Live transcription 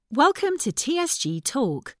Welcome to TSG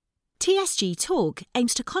Talk. TSG Talk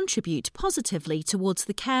aims to contribute positively towards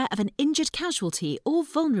the care of an injured casualty or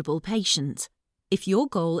vulnerable patient. If your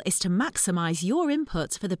goal is to maximise your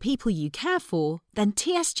input for the people you care for, then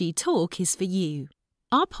TSG Talk is for you.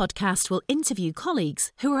 Our podcast will interview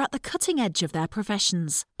colleagues who are at the cutting edge of their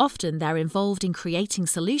professions. Often they're involved in creating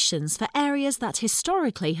solutions for areas that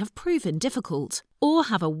historically have proven difficult, or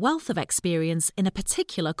have a wealth of experience in a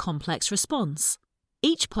particular complex response.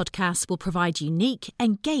 Each podcast will provide unique,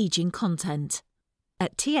 engaging content.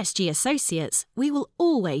 At TSG Associates, we will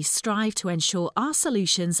always strive to ensure our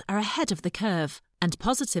solutions are ahead of the curve and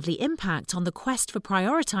positively impact on the quest for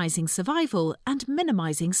prioritising survival and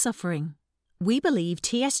minimising suffering. We believe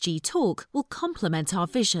TSG Talk will complement our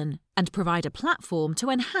vision and provide a platform to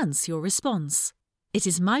enhance your response. It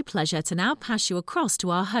is my pleasure to now pass you across to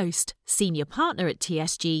our host, Senior Partner at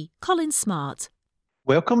TSG, Colin Smart.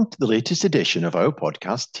 Welcome to the latest edition of our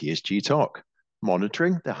podcast, TSG Talk,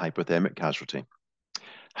 Monitoring the Hypothermic Casualty.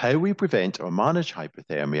 How we prevent or manage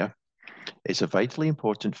hypothermia is a vitally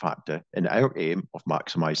important factor in our aim of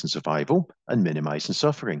maximising survival and minimising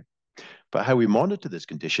suffering. But how we monitor this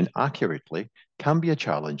condition accurately can be a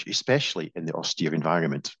challenge, especially in the austere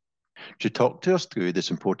environment. To talk to us through this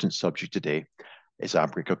important subject today is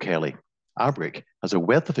Abric O'Kelly. Abric has a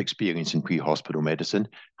wealth of experience in pre-hospital medicine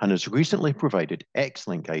and has recently provided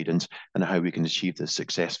excellent guidance on how we can achieve this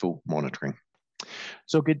successful monitoring.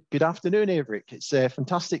 So good afternoon, Abric. It's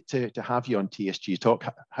fantastic to have you on TSG Talk.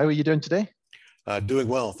 How are you doing today? Doing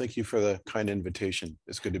well. Thank you for the kind invitation.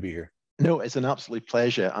 It's good to be here. No, it's an absolute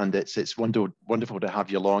pleasure, and it's wonderful to have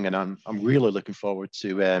you along. And I'm really looking forward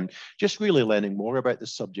to just really learning more about the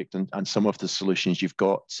subject and some of the solutions you've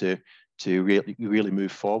got to really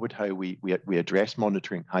move forward how we address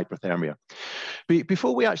monitoring hypothermia. But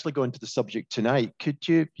before we actually go into the subject tonight, could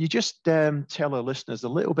you just tell our listeners a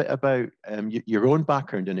little bit about your own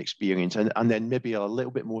background and experience, and then maybe a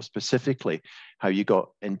little bit more specifically how you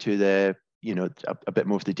got into a bit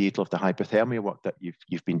more of the detail of the hypothermia work that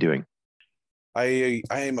you've been doing? I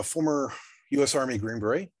am a former U.S. Army Green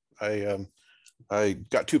Beret. I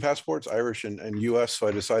got two passports, Irish and U.S., so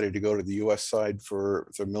I decided to go to the U.S. side for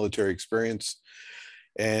the military experience.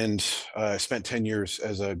 And I spent 10 years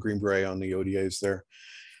as a Green Beret on the ODAs there.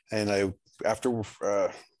 And after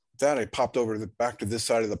that, I popped over back to this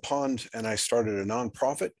side of the pond, and I started a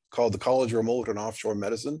nonprofit called the College of Remote and Offshore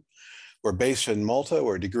Medicine. We're based in Malta.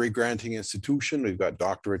 We're a degree-granting institution. We've got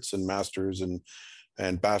doctorates and masters and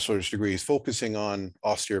bachelor's degrees focusing on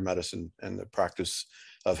austere medicine and the practice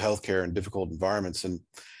of healthcare in difficult environments. And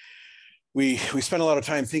we spend a lot of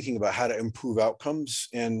time thinking about how to improve outcomes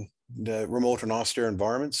in the remote and austere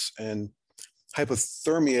environments. And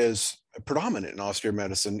hypothermia is predominant in austere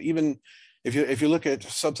medicine. Even if you look at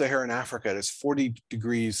sub-Saharan Africa, it's 40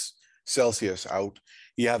 degrees Celsius out.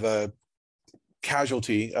 You have a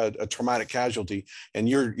casualty, a traumatic casualty, and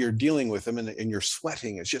you're dealing with them, and you're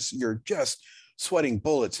sweating. You're just sweating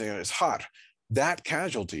bullets, and it's hot. That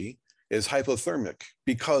casualty is hypothermic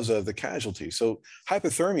because of the casualty. So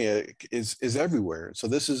hypothermia is everywhere. So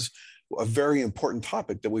this is a very important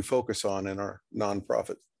topic that we focus on in our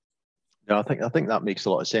nonprofit. Yeah, I think that makes a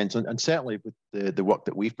lot of sense. And certainly with the work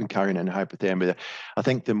that we've been carrying in hypothermia, I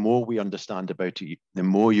think the more we understand about it, the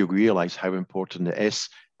more you realize how important it is.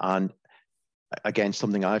 And again,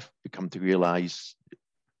 something I've become to realize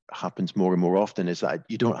happens more and more often is that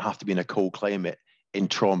you don't have to be in a cold climate in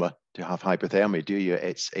trauma to have hypothermia, do you?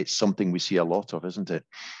 It's something we see a lot of, isn't it?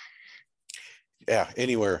 Yeah,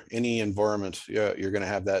 anywhere, any environment, yeah, you're going to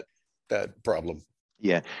have that problem.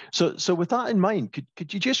 Yeah. So with that in mind,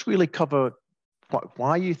 could you just really cover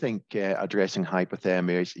why you think addressing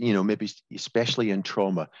hypothermia is, maybe especially in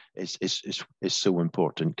trauma, is so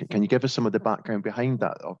important? Can you give us some of the background behind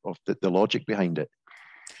that, of the logic behind it?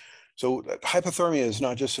 So hypothermia is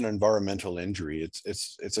not just an environmental injury;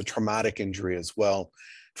 it's a traumatic injury as well.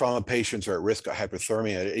 Trauma patients are at risk of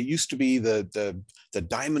hypothermia. It used to be the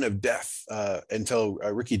diamond of death until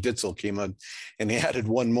Ricky Ditzel came on, and he added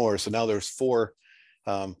one more. So now there's four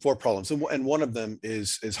problems, and one of them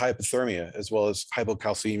is hypothermia, as well as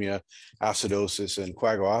hypocalcemia, acidosis, and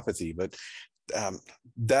coagulopathy. But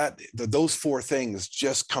those four things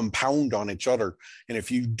just compound on each other, and if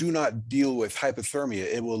you do not deal with hypothermia,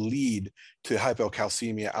 it will lead to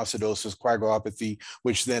hypocalcemia, acidosis, coagulopathy,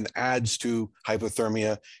 which then adds to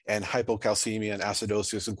hypothermia and hypocalcemia and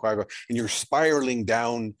acidosis and coagulopathy, and you're spiraling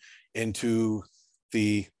down into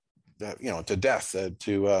to death,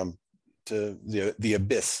 to the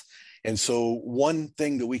abyss. And so one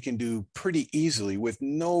thing that we can do pretty easily with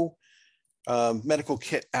no medical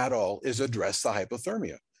kit at all is address the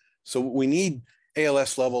hypothermia. So we need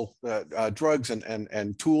ALS level drugs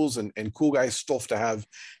and tools and cool guy stuff to have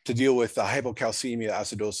to deal with the hypocalcemia,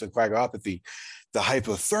 acidosis, and coagulopathy. The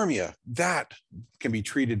hypothermia, that can be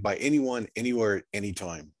treated by anyone, anywhere,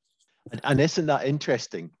 anytime. And isn't that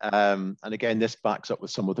interesting? And again, this backs up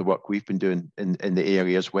with some of the work we've been doing in the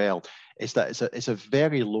area as well. Is that it's a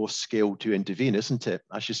very low skill to intervene, isn't it?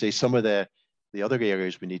 I should say some of the other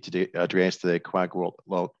areas we need to address, the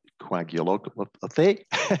coagulopathy,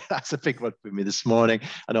 that's a big one for me this morning,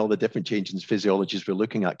 and all the different changes in physiologies we're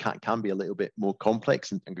looking at can be a little bit more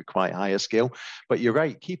complex and quite higher scale. But you're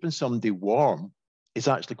right, keeping somebody warm is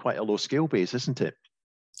actually quite a low skill base, isn't it?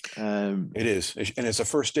 It is, and it's a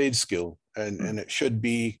first aid skill, and it should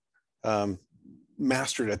be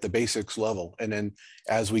mastered at the basics level. And then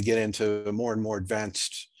as we get into more and more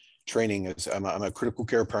advanced training, as I'm a critical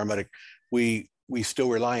care paramedic, we still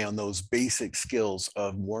rely on those basic skills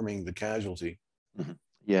of warming the casualty. Mm-hmm.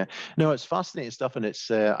 Yeah, no, it's fascinating stuff, and it's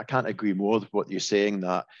I can't agree more with what you're saying,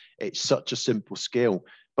 that it's such a simple skill.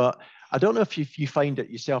 But I don't know if you find it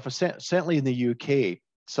yourself. Certainly in the UK,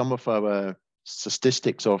 some of our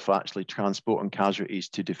statistics of actually transporting casualties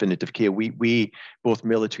to definitive care, we both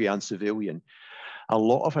military and civilian, a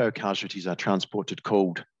lot of our casualties are transported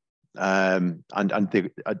cold, and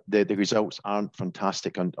the results aren't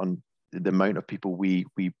fantastic on the amount of people we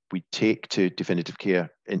take to definitive care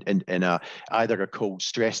in either a cold,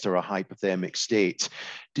 stressed, or a hypothermic state.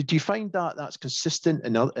 Did you find that that's consistent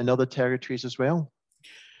in other territories as well?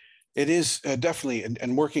 It is definitely,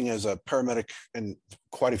 and working as a paramedic in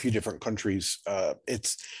quite a few different countries,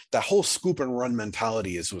 it's that whole scoop and run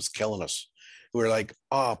mentality is what's killing us. We're like,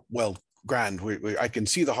 well, grand, I can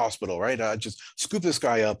see the hospital, right? Just scoop this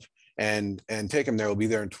guy up and take him there. We'll be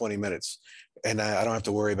there in 20 minutes. And I don't have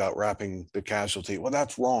to worry about wrapping the casualty. Well,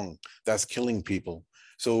 that's wrong. That's killing people.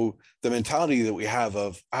 So the mentality that we have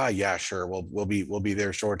of, yeah, sure, we'll be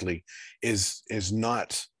there shortly is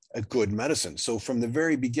not a good medicine. So from the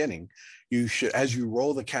very beginning, you should, as you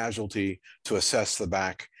roll the casualty to assess the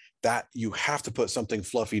back, that you have to put something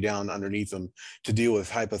fluffy down underneath them to deal with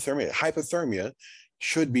hypothermia. Hypothermia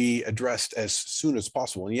should be addressed as soon as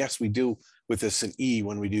possible. And yes, we do with this in E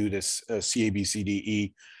when we do this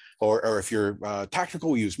CABCDE, or if you're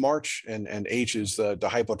tactical, we use March, and H is the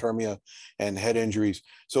hypothermia and head injuries.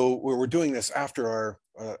 So we're doing this after our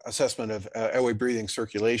assessment of airway, breathing,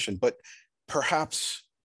 circulation, but perhaps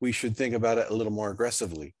we should think about it a little more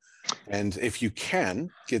aggressively. And if you can,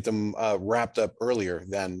 get them wrapped up earlier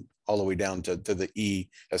than all the way down to the E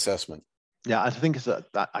assessment. Yeah, I think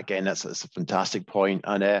that's a fantastic point.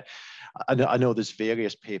 And I know there's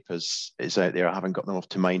various papers out there. I haven't got them off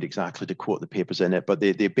to mind exactly to quote the papers in it, but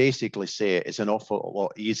they basically say it's an awful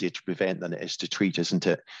lot easier to prevent than it is to treat, isn't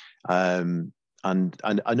it? And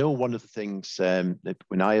I know one of the things that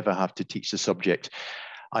when I ever have to teach the subject,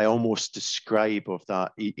 I almost describe of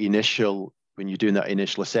that initial, when you're doing that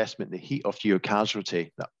initial assessment, the heat of your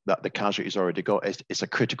casualty that the casualty's already got is a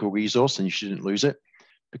critical resource, and you shouldn't lose it.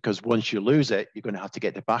 Because once you lose it, you're going to have to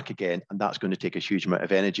get it back again, and that's going to take a huge amount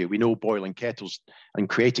of energy. We know boiling kettles and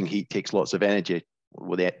creating heat takes lots of energy.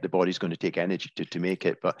 Well, the body's going to take energy to make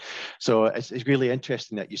it. But so it's really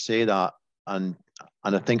interesting that you say that, and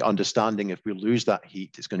I think understanding if we lose that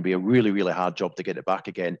heat, it's going to be a really, really hard job to get it back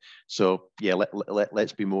again. So yeah,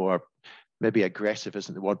 let's be more, maybe aggressive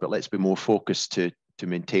isn't the word, but let's be more focused to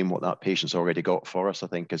maintain what that patient's already got for us. I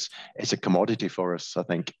think it's a commodity for us, I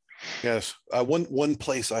think. Yes. One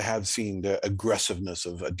place I have seen the aggressiveness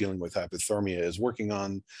of dealing with hypothermia is working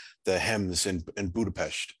on the HEMS in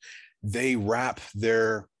Budapest. They wrap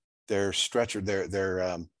their stretcher,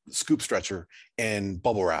 their scoop stretcher in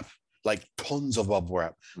bubble wrap, like tons of bubble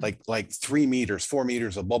wrap, like 3 meters, 4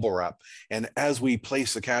 meters of bubble wrap. And as we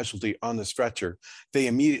place the casualty on the stretcher, they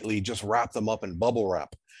immediately just wrap them up in bubble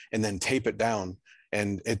wrap and then tape it down.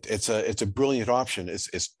 And it's a brilliant option.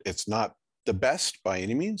 It's not the best by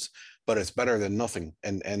any means, but it's better than nothing.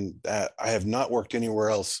 And I have not worked anywhere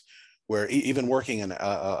else where, even working in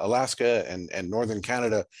Alaska and Northern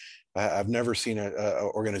Canada, I've never seen an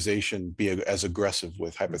organization be as aggressive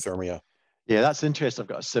with hypothermia. Yeah, that's interesting. I've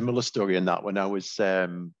got a similar story in that. When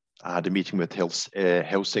I had a meeting with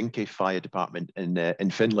Helsinki Fire Department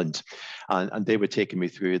in Finland, and they were taking me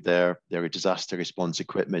through their disaster response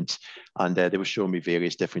equipment, and they were showing me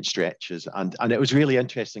various different stretchers, and it was really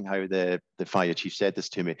interesting how the fire chief said this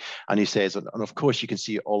to me, and he says, and of course you can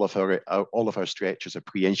see all of our stretchers are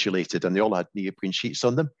pre-insulated, and they all had neoprene sheets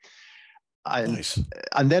on them, and nice.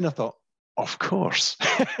 And then I thought, Of course.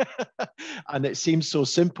 And it seems so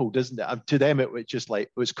simple, doesn't it? To them, it was just like,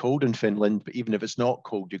 it was cold in Finland, but even if it's not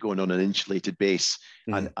cold, you're going on an insulated base.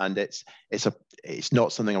 And it's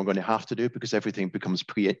not something I'm going to have to do, because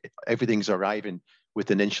everything's arriving with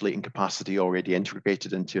an insulating capacity already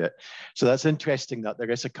integrated into it. So that's interesting that there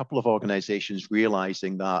is a couple of organizations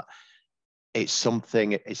realizing that it's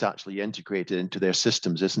actually integrated into their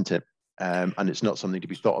systems, isn't it? And it's not something to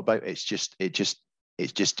be thought about. It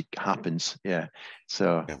just happens. Yeah.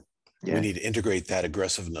 So we need to integrate that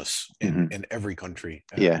aggressiveness in every country,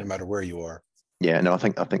 no matter where you are. Yeah, no, I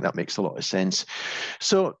think that makes a lot of sense.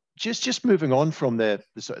 So just moving on from the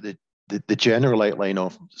sort of the general outline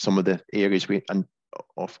of some of the areas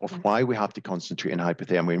of why we have to concentrate on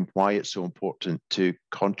hypothermia and why it's so important to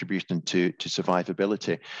contributing to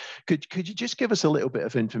survivability. Could you just give us a little bit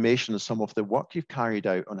of information on some of the work you've carried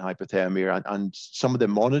out on hypothermia and some of the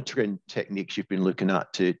monitoring techniques you've been looking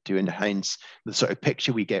at to enhance the sort of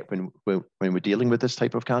picture we get when we're dealing with this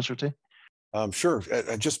type of casualty? Sure.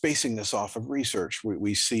 Just basing this off of research,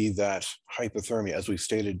 we see that hypothermia, as we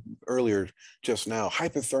stated earlier just now,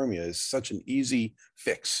 hypothermia is such an easy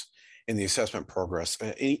fix in the assessment progress,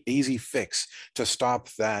 an easy fix to stop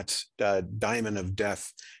that diamond of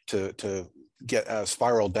death to get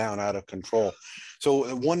spiraled down out of control.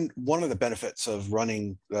 So one of the benefits of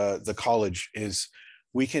running the college is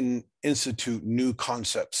we can institute new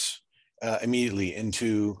concepts immediately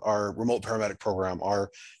into our remote paramedic program, our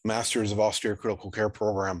Masters of Austere Critical Care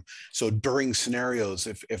program. So during scenarios,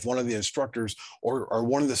 if one of the instructors or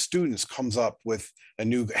one of the students comes up with a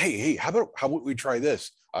new, hey, how about we try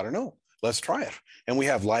this? I don't know. Let's try it. And we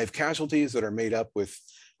have live casualties that are made up with,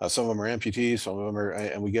 some of them are amputees, some of them are,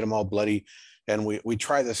 and we get them all bloody. And we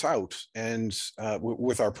try this out. And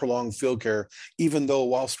with our prolonged field care, even though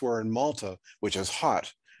whilst we're in Malta, which is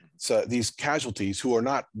hot, so these casualties who are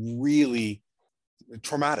not really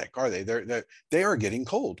traumatic, are they? They are getting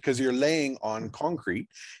cold because you're laying on concrete.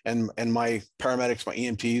 And my paramedics, my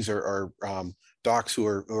EMTs or docs who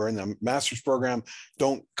are in the master's program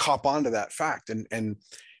don't cop onto that fact. And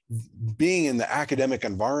being in the academic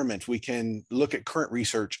environment, we can look at current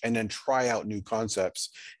research and then try out new concepts,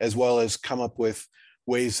 as well as come up with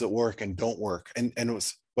ways that work and don't work. And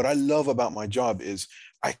what I love about my job is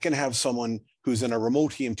I can have someone who's in a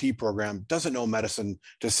remote EMT program, doesn't know medicine,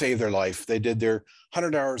 to save their life. They did their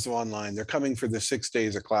 100 hours of online. They're coming for the 6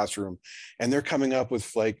 days of classroom, and they're coming up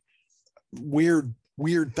with like weird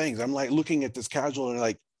things. I'm like looking at this casualty and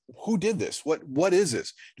like, who did this? What is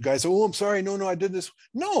this? The guy said, oh, I'm sorry. No, I did this.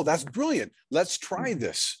 No, that's brilliant. Let's try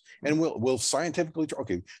this. And we'll scientifically,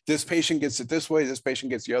 okay, this patient gets it this way. This patient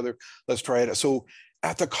gets the other. Let's try it. So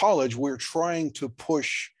at the college, we're trying to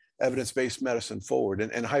push evidence-based medicine forward.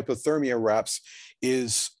 And hypothermia RAPS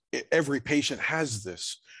is, every patient has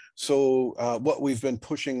this. So what we've been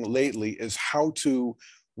pushing lately is how to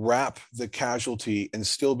wrap the casualty and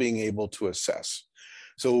still being able to assess.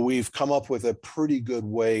 So we've come up with a pretty good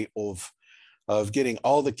way of getting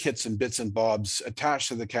all the kits and bits and bobs attached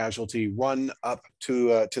to the casualty, run up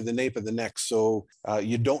to the nape of the neck, so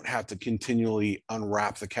you don't have to continually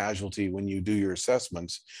unwrap the casualty when you do your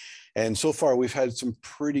assessments. And so far, we've had some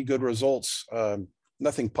pretty good results.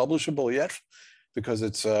 Nothing publishable yet, because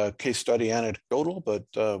it's a case study anecdotal,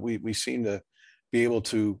 but we seem to be able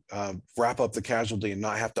to wrap up the casualty and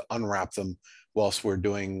not have to unwrap them whilst we're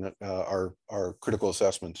doing our critical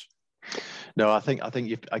assessments. No, I think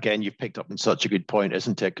you've picked up on such a good point,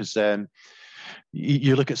 isn't it? Because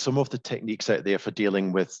you look at some of the techniques out there for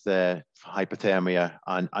dealing with hypothermia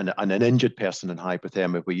and an injured person in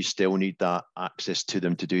hypothermia, where you still need that access to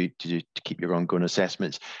them to keep your ongoing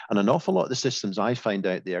assessments. And an awful lot of the systems I find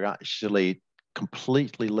out there actually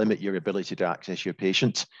completely limit your ability to access your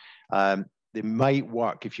patient. They might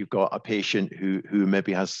work if you've got a patient who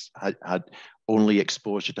maybe has had only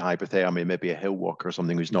exposure to hypothermia, maybe a hill walker or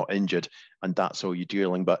something who's not injured, and that's all you're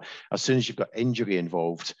dealing. But as soon as you've got injury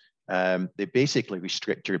involved, they basically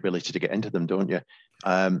restrict your ability to get into them, don't you?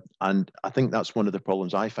 And I think that's one of the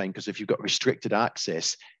problems I find, because if you've got restricted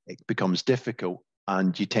access, it becomes difficult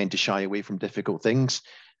and you tend to shy away from difficult things.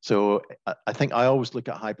 So I think I always look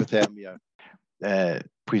at hypothermia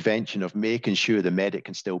prevention of making sure the medic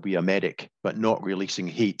can still be a medic, but not releasing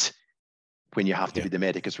heat when you have to be the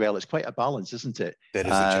medic as well. It's quite a balance, isn't it? That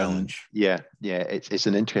is a challenge. Yeah, it's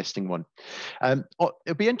an interesting one.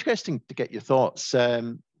 It'll be interesting to get your thoughts.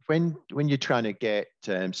 When you're trying to get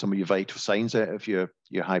some of your vital signs out of your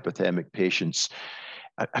hypothermic patients,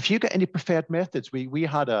 have you got any preferred methods? We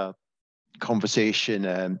had a conversation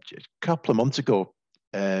a couple of months ago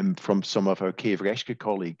from some of our cave rescue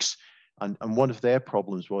colleagues, and one of their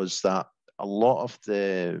problems was that a lot of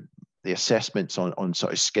the the assessments on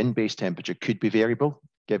sort of skin-based temperature could be variable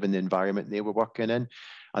given the environment they were working in.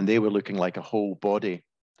 And they were looking like a whole body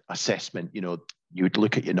assessment. You know, you would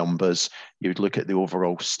look at your numbers, you would look at the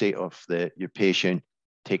overall state of your patient,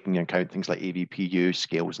 taking into account things like AVPU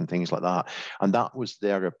scales and things like that. And that was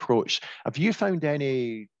their approach. Have you found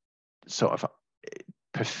any sort of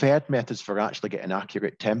preferred methods for actually getting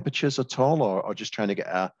accurate temperatures at all, or just trying to get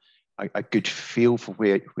a good feel for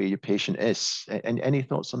where your patient is? Any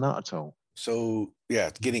thoughts on that at all? So yeah,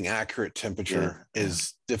 getting accurate temperature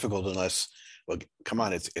is difficult unless, well, come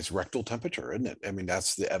on, it's rectal temperature, isn't it? I mean,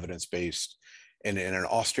 that's the evidence-based. And in an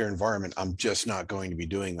austere environment, I'm just not going to be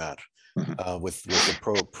doing that with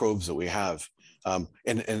the probes that we have. And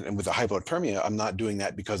with the hypothermia, I'm not doing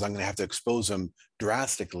that because I'm going to have to expose them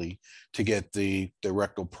drastically to get the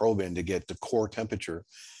rectal probe in to get the core temperature.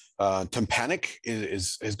 Tympanic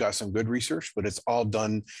has got some good research, but it's all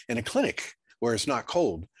done in a clinic where it's not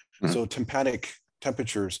cold. So tympanic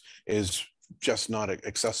temperatures is just not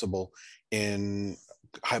accessible in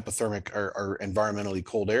hypothermic or environmentally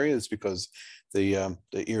cold areas because the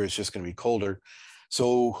ear is just going to be colder.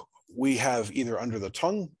 So we have either under the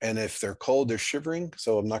tongue, and if they're cold, they're shivering.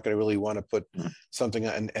 So I'm not going to really want to put something,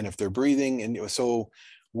 and if they're breathing. And so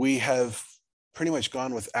we have pretty much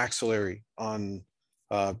gone with axillary on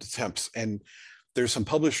the temps. And there's some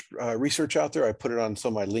published research out there. I put it on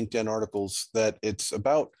some of my LinkedIn articles that it's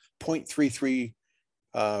about 0.33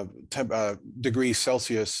 degrees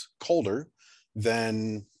Celsius colder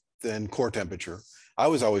than core temperature. I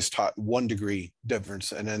was always taught 1 degree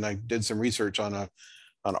difference, and then I did some research on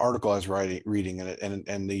an article I was reading,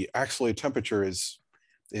 and the axillary temperature is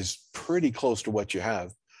pretty close to what you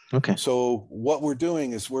have. Okay. So what we're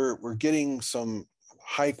doing is we're getting some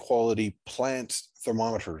high quality plant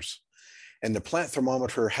thermometers, and the plant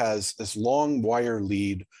thermometer has this long wire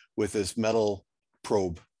lead with this metal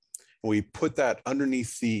probe. We put that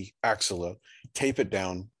underneath the axilla, tape it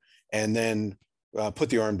down, and then put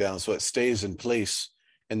the arm down so it stays in place.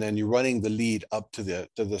 And then you're running the lead up to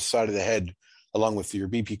the side of the head, along with your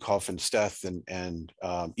BP cough and steth and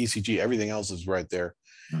ECG. Everything else is right there.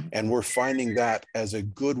 And we're finding that as a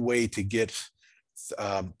good way to get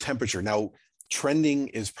temperature. Now, trending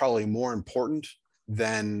is probably more important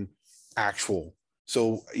than actual.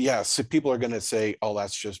 So yes, people are going to say, oh,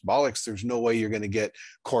 that's just bollocks. There's no way you're going to get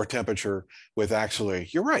core temperature with axillary.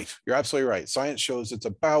 You're right. You're absolutely right. Science shows it's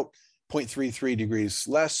about 0.33 degrees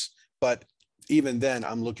less. But even then,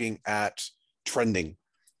 I'm looking at trending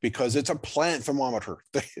because it's a plant thermometer.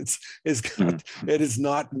 It is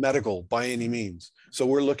not medical by any means. So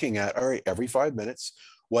we're looking at, all right, every 5 minutes,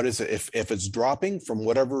 what is it? If it's dropping from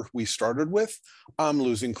whatever we started with, I'm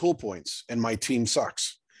losing cool points and my team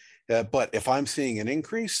sucks. But if I'm seeing an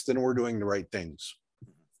increase, then we're doing the right things.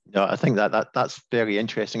 No, I think that's very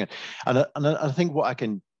interesting. And I think what I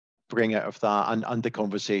can bring out of that and the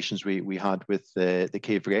conversations we had with the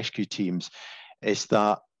cave rescue teams is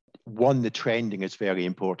that, one, the trending is very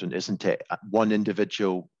important, isn't it? One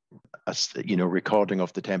individual, recording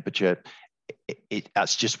of the temperature,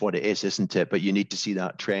 that's just what it is, isn't it? But you need to see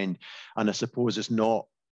that trend. And I suppose it's not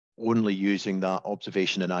only using that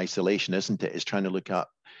observation in isolation, isn't it? It's trying to look at,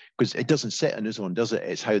 because it doesn't sit on its own, does it?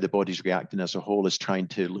 It's how the body's reacting as a whole, is trying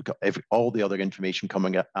to look at all the other information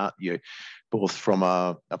coming at you, both from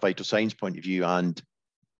a vital signs point of view and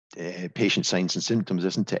patient signs and symptoms,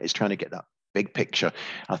 isn't it? It's trying to get that big picture.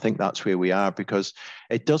 I think that's where we are, because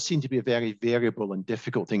it does seem to be a very variable and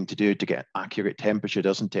difficult thing to do to get accurate temperature,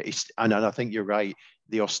 doesn't it? And I think you're right.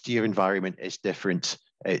 The austere environment is different.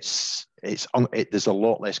 There's a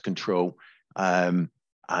lot less control, and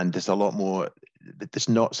there's a lot more. There's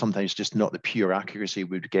not sometimes just not the pure accuracy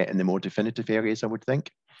we would get in the more definitive areas, I would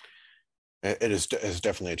think. It is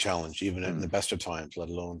definitely a challenge, even in the best of times, let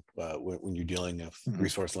alone when you're dealing with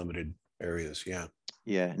resource limited areas. Yeah.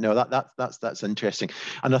 Yeah, no, that's interesting.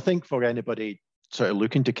 And I think for anybody sort of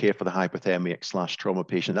looking to care for the hypothermic / trauma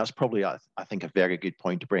patient, that's probably, I think, a very good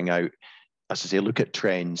point to bring out. As I say, look at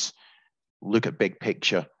trends, look at big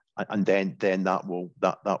picture, and then that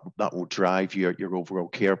will drive your overall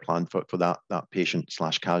care plan for that patient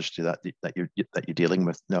 / casualty that you're dealing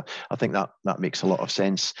with. No, I think that makes a lot of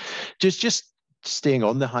sense. Just staying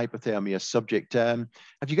on the hypothermia subject, have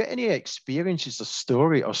you got any experiences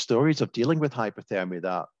or stories of dealing with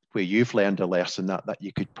hypothermia where you've learned a lesson that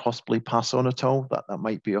you could possibly pass on at all that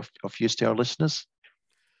might be of use to our listeners?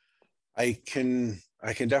 I can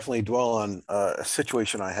definitely dwell on a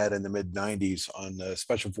situation I had in the mid-90s on the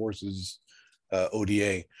Special Forces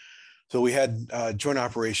ODA. So we had joint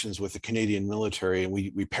operations with the Canadian military, and we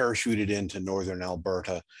parachuted into northern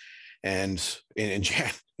Alberta. And in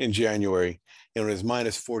in January, and it was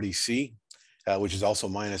minus 40 C, which is also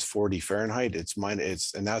minus 40 Fahrenheit.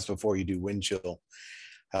 And that's before you do wind chill.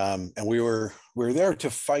 And we were there to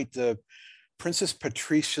fight the Princess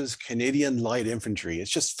Patricia's Canadian Light Infantry.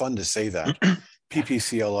 It's just fun to say that.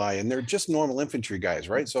 PPCLI, and they're just normal infantry guys,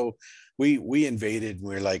 right? So we invaded, and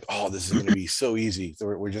we were like, oh, this is going to be so easy. So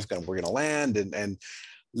we're going to land, and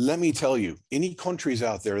let me tell you, any countries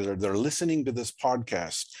out there that are listening to this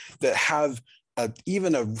podcast that have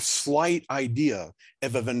even a slight idea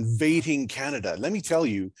of invading Canada, let me tell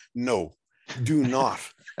you, no, do not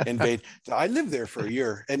invade. I lived there for a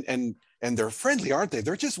year, and they're friendly, aren't they?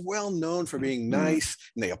 They're just well known for being nice,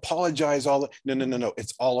 and they apologize all the. No.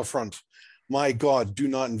 It's all a front. My God, do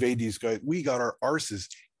not invade these guys. We got our arses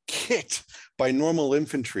kicked by normal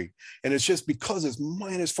infantry. And it's just because it's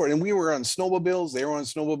minus 40. And we were on snowmobiles. They were on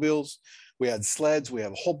snowmobiles. We had sleds. We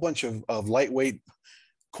have a whole bunch of lightweight,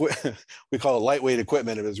 we call it lightweight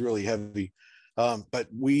equipment. It was really heavy. But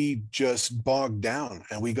we just bogged down,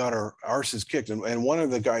 and we got our arses kicked. And one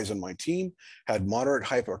of the guys on my team had moderate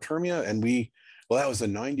hypothermia. And that was the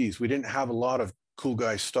 90s. We didn't have a lot of cool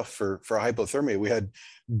guy stuff for hypothermia. We had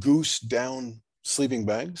goose down sleeping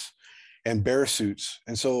bags and bear suits.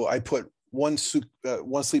 And so I put one sleep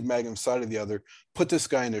bag on the side of the other, put this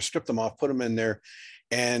guy in there, stripped them off, put him in there.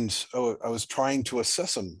 And I was trying to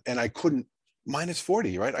assess him, and I couldn't, minus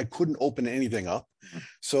 40, right? I couldn't open anything up.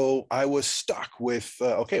 So I was stuck with,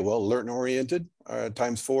 alert and oriented, ×4,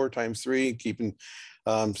 ×3, keeping,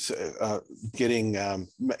 getting,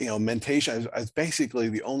 mentation. I was basically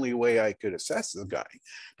the only way I could assess the guy,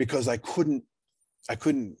 because I couldn't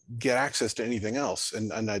get access to anything else.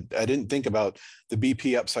 And I didn't think about the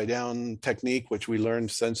BP upside down technique, which we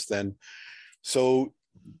learned since then. So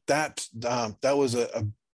that was a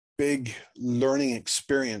big learning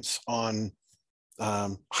experience on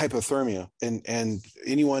hypothermia. And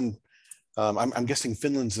anyone, I'm guessing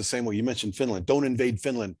Finland's the same way. You mentioned Finland. Don't invade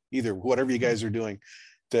Finland either, whatever you guys are doing,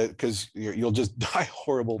 because you'll just die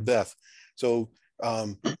horrible death. So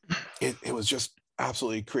it was just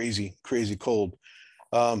absolutely crazy cold.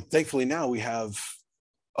 Thankfully now we have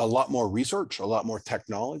a lot more research, a lot more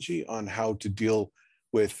technology on how to deal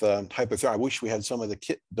with hypothermia. I wish we had some of the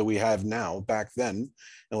kit that we have now back then,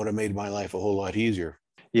 and would have made my life a whole lot easier.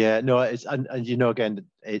 Yeah, no, it's and again,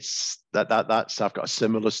 it's that's I've got a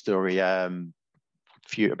similar story.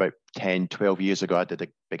 About 10, 12 years ago, I did a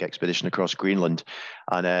big expedition across Greenland,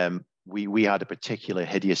 and we had a particularly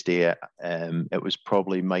hideous day. It was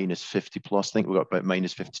probably minus 50 plus. I think we got about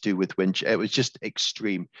minus 52 with wind. It was just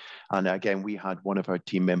extreme. And again, we had one of our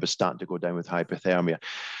team members starting to go down with hypothermia.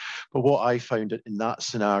 But what I found in that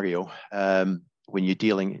scenario, when you're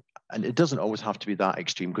dealing, and it doesn't always have to be that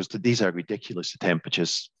extreme, because these are ridiculous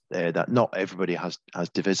temperatures that not everybody has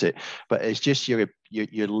to visit. But it's just you're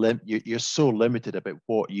so limited about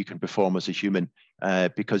what you can perform as a human,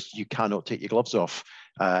 because you cannot take your gloves off,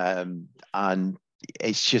 and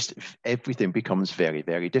it's just everything becomes very,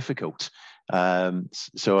 very difficult.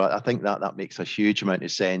 So I think that makes a huge amount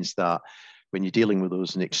of sense, that when you're dealing with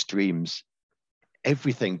those in extremes,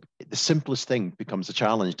 everything, the simplest thing becomes a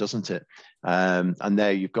challenge, doesn't it? And now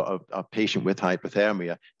you've got a patient with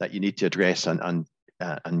hypothermia that you need to address and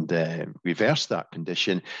reverse that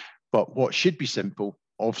condition. But what should be simple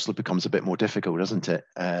obviously becomes a bit more difficult, doesn't it?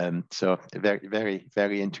 So a very, very,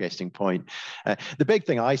 very interesting point. The big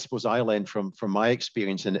thing I suppose I learned from my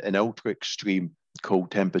experience in ultra extreme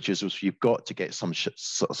cold temperatures was you've got to get some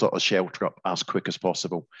sort of shelter up as quick as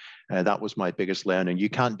possible. That was my biggest learning. You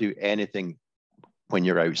can't do anything when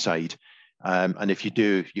you're outside, and if you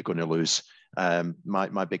do, you're going to lose.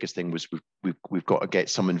 My biggest thing was we've got to get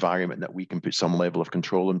some environment that we can put some level of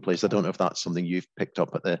control in place. I don't know if that's something you've picked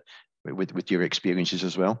up with your experiences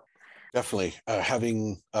as well. Definitely,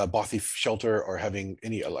 having a bothy shelter, or having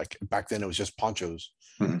any, like back then it was just ponchos.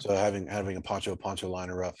 Mm-hmm. So having a poncho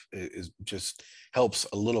liner up is just helps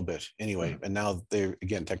a little bit anyway. Mm-hmm. And now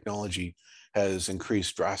technology has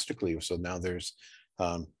increased drastically. So now there's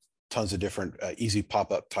tons of different easy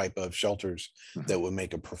pop-up type of shelters that would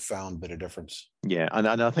make a profound bit of difference. Yeah, and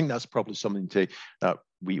I think that's probably something that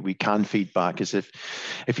we can feed back, is if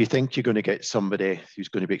you think you're going to get somebody who's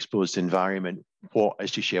going to be exposed to environment, what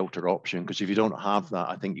is your shelter option? Because if you don't have that,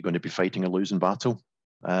 I think you're going to be fighting a losing battle.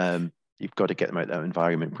 You've got to get them out of that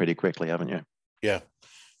environment pretty quickly, haven't you? Yeah,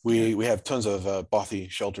 we have tons of bothy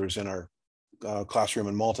shelters in our classroom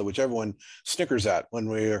in Malta, which everyone snickers at when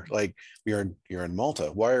we're like, you're in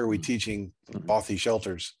Malta. Why are we teaching bothy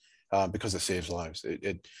shelters? Because it saves lives.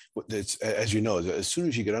 It's, as you know, as soon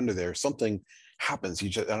as you get under there, something happens. I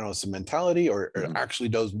don't know, it's a mentality, or it actually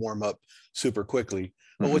does warm up super quickly.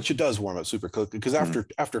 Well, which it does warm up super quickly, because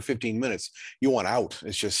after 15 minutes, you want out.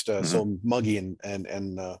 It's just so muggy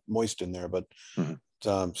and moist in there. But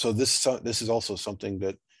so this is also something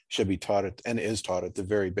that should be taught at, and is taught at, the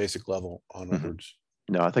very basic level on birds.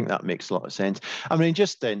 No, I think that makes a lot of sense. I mean,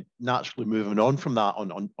 just then naturally moving on from that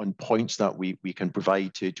on points that we can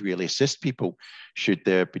provide to really assist people should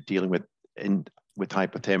they be dealing with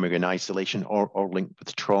hypothermia in isolation or linked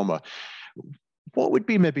with trauma. What would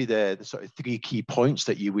be maybe the sort of 3 key points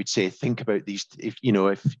that you would say, think about these, if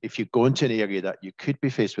you go into an area that you could be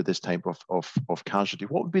faced with this type of casualty,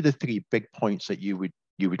 what would be the 3 big points that you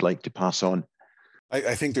would like to pass on?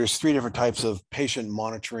 I think there's 3 different types of patient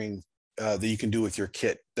monitoring that you can do with your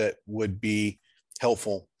kit that would be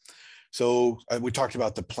helpful. So we talked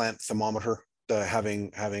about the plant thermometer,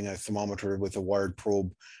 having a thermometer with a wired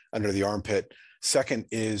probe under the armpit. Second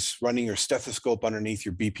is running your stethoscope underneath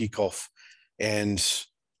your BP cuff and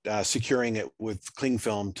securing it with cling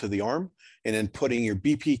film to the arm, and then putting your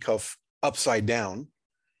BP cuff upside down,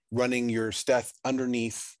 running your steth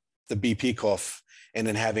underneath the BP cuff, and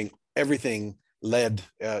then having everything led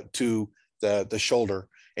to the shoulder.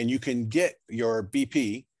 And you can get your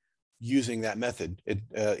BP using that method,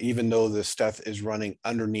 even though the steth is running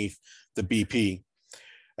underneath the BP.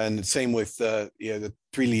 And the same with the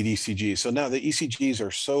 3-lead ECGs. So now the ECGs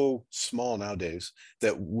are so small nowadays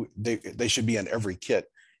that they should be on every kit.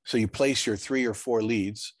 So you place your 3 or 4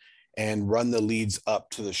 leads and run the leads up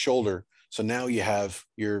to the shoulder. So now you have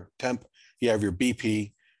your temp, you have your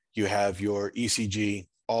BP, you have your ECG,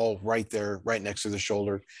 all right there, right next to the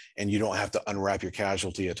shoulder, and you don't have to unwrap your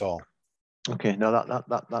casualty at all. Okay, no,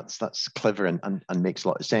 that's clever and makes a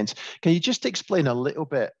lot of sense. Can you just explain a little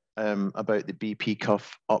bit about the BP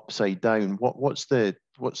cuff upside down? What's the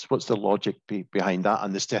logic behind that,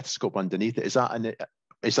 and the stethoscope underneath it? Is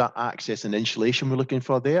that access and insulation we're looking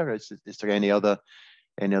for there? Is there any other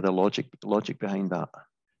logic behind that?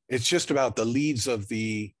 It's just about the leads of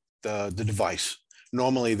the device.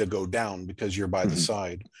 Normally they go down because you're by the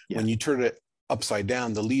side. Yeah. When you turn it upside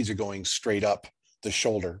down, the leads are going straight up the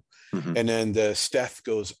shoulder, and then the steth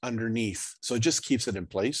goes underneath. So it just keeps it in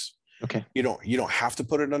place. Okay. You don't have to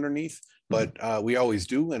put it underneath, but we always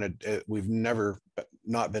do, and we've never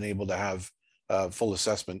not been able to have full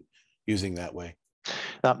assessment using that way.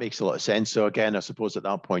 That makes a lot of sense. So again, I suppose at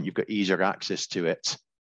that point you've got easier access to it,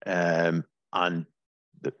 and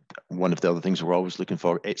one of the other things we're always looking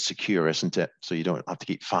for, it's secure, isn't it? So you don't have to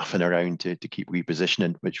keep faffing around to keep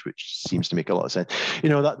repositioning, which seems to make a lot of sense.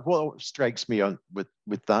 That what strikes me on with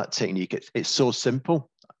that technique, it's so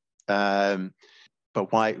simple,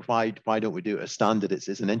 but why don't we do it as standard? It's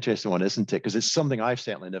an interesting one, isn't it? Because it's something I've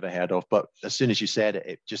certainly never heard of, but as soon as you said it,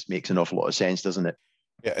 it just makes an awful lot of sense, doesn't it?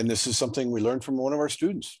 Yeah, and this is something we learned from one of our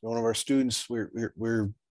students.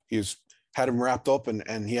 He's had him wrapped up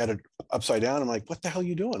and he had it upside down. I'm like, what the hell are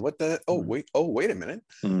you doing? What the? Oh, wait a minute.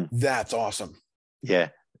 That's awesome. Yeah,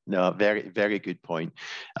 no, very, very good point.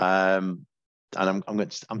 And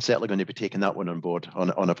I'm certainly going to be taking that one on board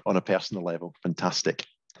on a personal level. Fantastic.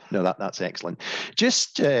 No, that's excellent.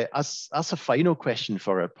 Just as a final question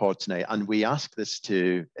for our pod tonight, and we ask this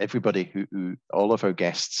to everybody who all of our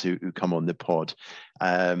guests who come on the pod,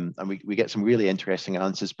 and we get some really interesting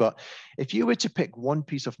answers. But if you were to pick one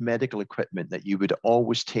piece of medical equipment that you would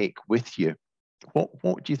always take with you,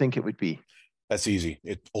 what do you think it would be? That's easy.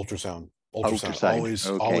 It's ultrasound.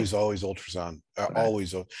 Ultrasound. Always ultrasound. Right.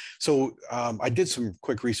 Always. So I did some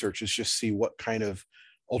quick research to just see what kind of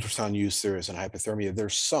ultrasound use there is in hypothermia.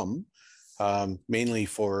 There's some, mainly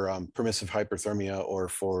for permissive hyperthermia or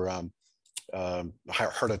for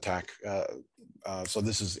heart attack. So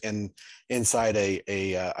this is inside a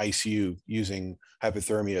ICU using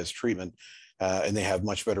hypothermia as treatment, and they have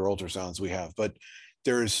much better ultrasounds we have. But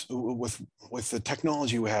there's with the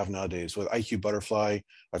technology we have nowadays with IQ Butterfly,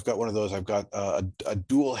 I've got one of those. I've got a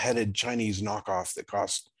dual-headed Chinese knockoff that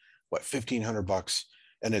costs $1,500,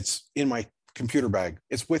 and it's in my computer bag.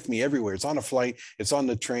 It's with me everywhere. It's on a flight. It's on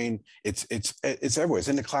the train. It's everywhere. It's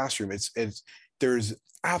in the classroom. There's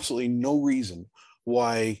absolutely no reason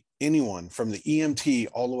why anyone from the EMT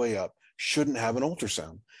all the way up shouldn't have an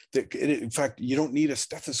ultrasound. In fact, you don't need a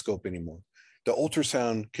stethoscope anymore. The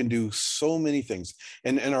ultrasound can do so many things.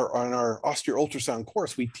 And on our austere ultrasound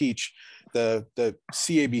course, we teach the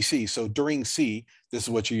CABC. So during C, this is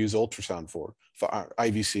what you use ultrasound for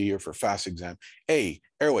IVC or for FAST exam. A,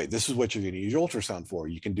 airway, this is what you're going to use your ultrasound for.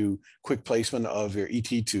 You can do quick placement of your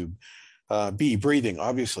ET tube. B, breathing,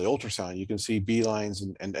 obviously ultrasound. You can see B lines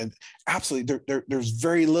and absolutely there's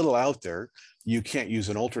very little out there you can't use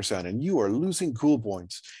an ultrasound, and you are losing cool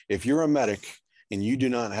points if you're a medic and you do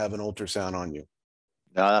not have an ultrasound on you.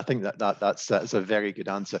 I think that's a very good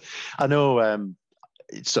answer. I know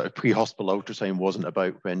sort of pre-hospital ultrasound wasn't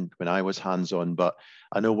about when I was hands-on, but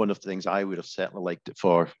I know one of the things I would have certainly liked it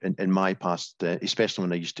for in my past, especially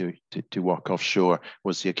when I used to work offshore,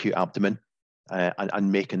 was the acute abdomen.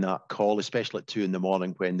 And making that call, especially at 2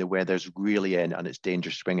 a.m. when the weather's really in and it's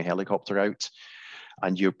dangerous to bring a helicopter out,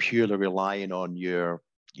 and you're purely relying on your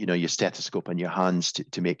stethoscope in your hands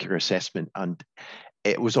to make your assessment. And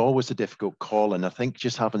it was always a difficult call. And I think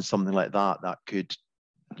just having something like that could,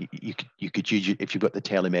 you could use, if you've got the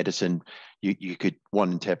telemedicine, you could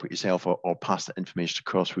interpret yourself or pass that information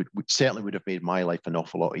across, would certainly would have made my life an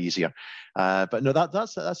awful lot easier. But no,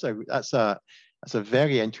 that's a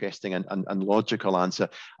very interesting and logical answer.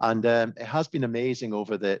 And it has been amazing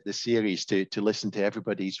over the series to listen to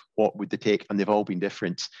everybody's what would they take, and they've all been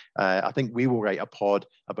different. I think we will write a pod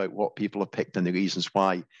about what people have picked and the reasons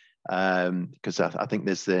why, because I think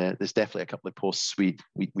there's definitely a couple of posts we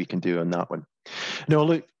can do on that one. No,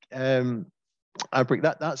 look,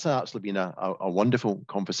 Albrecht, that's actually been a wonderful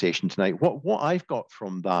conversation tonight. What I've got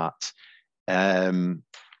from that,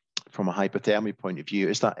 from a hypothermia point of view,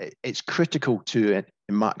 is that it's critical to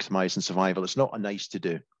maximising survival. It's not a nice to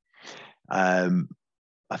do. I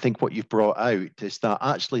think what you've brought out is that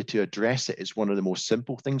actually to address it is one of the most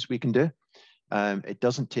simple things we can do. It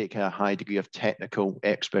doesn't take a high degree of technical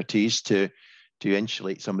expertise to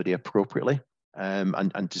insulate somebody appropriately,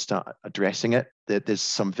 and to start addressing it. There's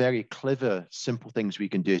some very clever, simple things we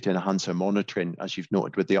can do to enhance our monitoring, as you've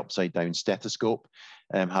noted with the upside down stethoscope,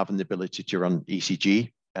 having the ability to run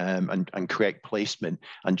ECG, and correct placement,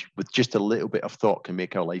 and with just a little bit of thought can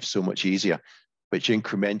make our life so much easier, which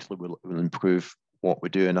incrementally will improve what we're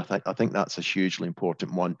doing. I think that's a hugely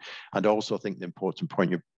important one. And also I think the important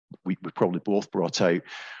point we probably both brought out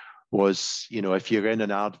was, if you're in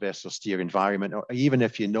an adverse austere environment, or even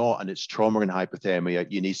if you're not and it's trauma and hypothermia,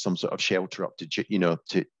 you need some sort of shelter up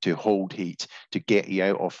to hold heat, to get you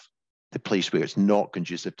out of the place where it's not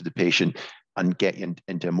conducive to the patient and get you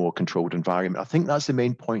into a more controlled environment. I think that's the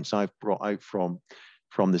main points I've brought out from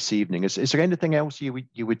this evening. Is there anything else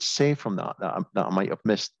you would say from that I might have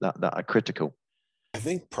missed that are critical? I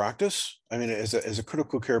think practice. I mean, as a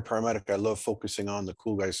critical care paramedic, I love focusing on the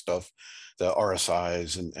cool guy stuff, the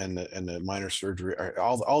RSIs and the minor surgery,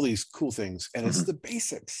 all these cool things. And it's the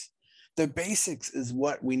basics. The basics is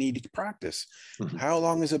what we need to practice. Mm-hmm. How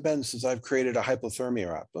long has it been since I've created a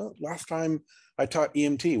hypothermia app? Well, last time I taught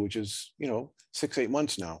EMT, which is, 6-8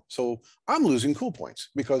 months now. So I'm losing cool points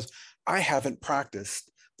because I haven't practiced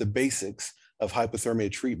the basics of hypothermia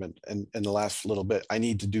treatment in the last little bit. I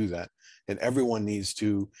need to do that. And everyone needs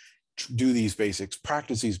to do these basics,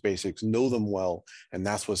 practice these basics, know them well. And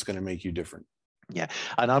that's what's going to make you different. Yeah.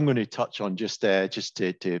 And I'm going to touch on just to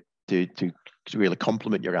really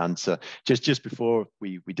compliment your answer. Just before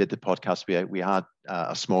we did the podcast, we had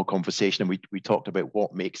a small conversation, and we talked about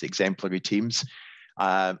what makes exemplary teams.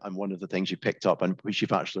 And one of the things you picked up, and which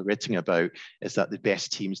you've actually written about, is that the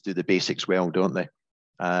best teams do the basics well, don't they?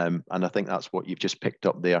 And I think that's what you've just picked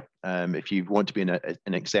up there. If you want to be in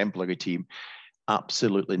an exemplary team,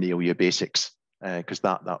 absolutely nail your basics, because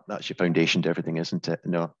that's your foundation to everything, isn't it?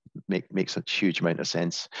 No, makes a huge amount of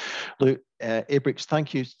sense. Look, Albrecht,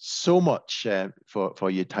 thank you so much for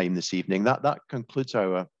your time this evening. That concludes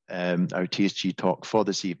our TSG talk for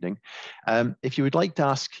this evening. If you would like to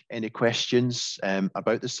ask any questions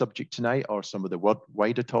about the subject tonight or some of the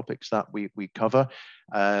wider topics that we cover,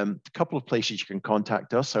 a couple of places you can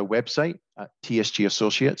contact us. Our website at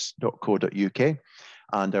tsgassociates.co.uk,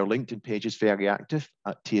 and our LinkedIn page is very active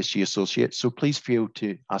at TSG Associates. So please feel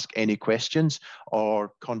to ask any questions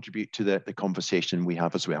or contribute to the conversation we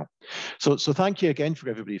have as well. So thank you again for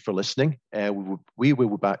everybody for listening. We will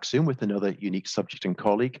be back soon with another unique subject and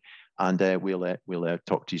colleague, and we'll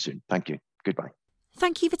talk to you soon. Thank you. Goodbye.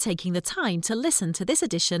 Thank you for taking the time to listen to this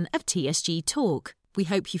edition of TSG Talk. We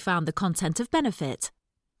hope you found the content of benefit.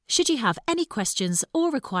 Should you have any questions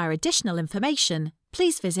or require additional information,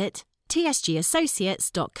 please visit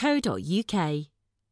tsgassociates.co.uk.